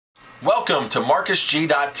Welcome to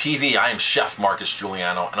MarcusG.tv. I am Chef Marcus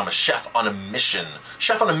Giuliano, and I'm a chef on a mission.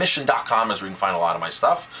 ChefOnAMission.com is where you can find a lot of my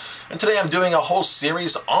stuff. And today I'm doing a whole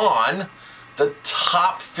series on the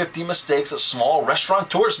top 50 mistakes that small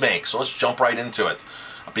restaurateurs make. So let's jump right into it.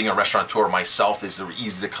 Being a restaurateur myself, these were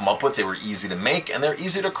easy to come up with, they were easy to make, and they're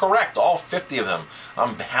easy to correct, all 50 of them.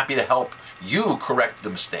 I'm happy to help you correct the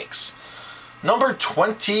mistakes. Number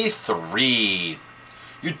 23.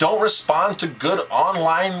 You don't respond to good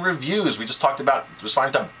online reviews. We just talked about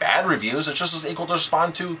responding to bad reviews. It's just as equal to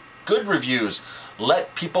respond to good reviews.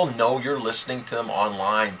 Let people know you're listening to them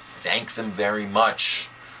online. Thank them very much.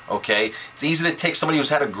 Okay? It's easy to take somebody who's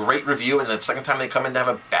had a great review and the second time they come in to have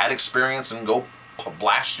a bad experience and go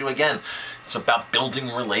blast you again. It's about building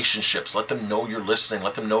relationships. Let them know you're listening.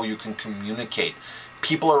 Let them know you can communicate.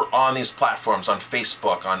 People are on these platforms, on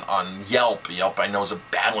Facebook, on Yelp. Yelp, I know, is a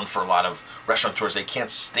bad one for a lot of restaurateurs. They can't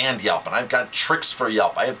stand Yelp, and I've got tricks for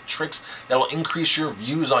Yelp. I have tricks that will increase your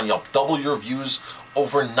views on Yelp, double your views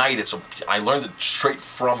overnight. I learned it straight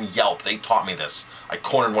from Yelp. They taught me this. I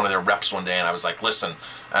cornered one of their reps one day, and I was like, listen,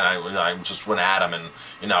 and I just went at him,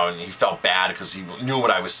 and he felt bad because he knew what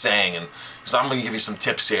I was saying, and he said, I'm going to give you some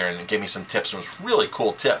tips here, and he gave me some tips, and it was really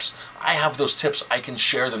cool tips. I have those tips. I can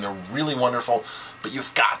share them. They're really wonderful, but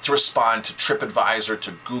you've got to respond to TripAdvisor,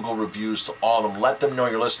 to Google reviews, to all of them. Let them know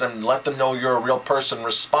you're listening. Let them know you're a real person.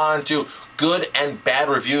 Respond to good and bad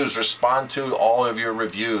reviews. Respond to all of your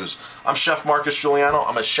reviews. I'm Chef Marcus Giuliano.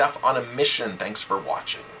 I'm a chef on a mission. Thanks for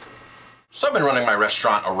watching. So I've been running my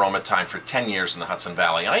restaurant Aromatime for 10 years in the Hudson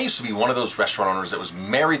Valley, and I used to be one of those restaurant owners that was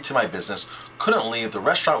married to my business, couldn't leave. The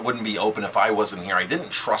restaurant wouldn't be open if I wasn't here. I didn't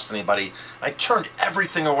trust anybody. I turned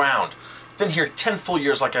everything around. Been here 10 full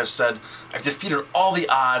years, like I've said. I've defeated all the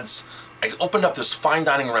odds. I opened up this fine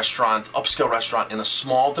dining restaurant, upscale restaurant in a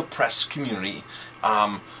small, depressed community.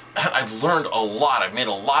 I've learned a lot. I've made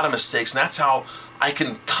a lot of mistakes, and that's how I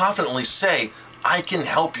can confidently say, I can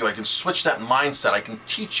help you. I can switch that mindset. I can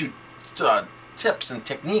teach you tips and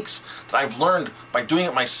techniques that I've learned by doing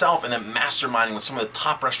it myself and then masterminding with some of the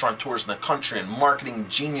top restaurateurs in the country and marketing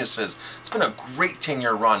geniuses. It's been a great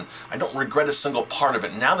 10-year run. I don't regret a single part of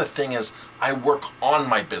it. Now the thing is, I work on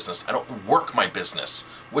my business. I don't work my business,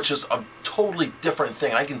 which is a totally different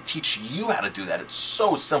thing. I can teach you how to do that. It's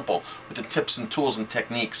so simple with the tips and tools and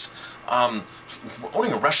techniques.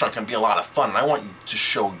 Owning a restaurant can be a lot of fun, and I want to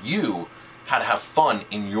show you how to have fun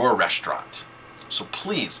in your restaurant. So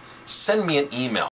please, send me an email.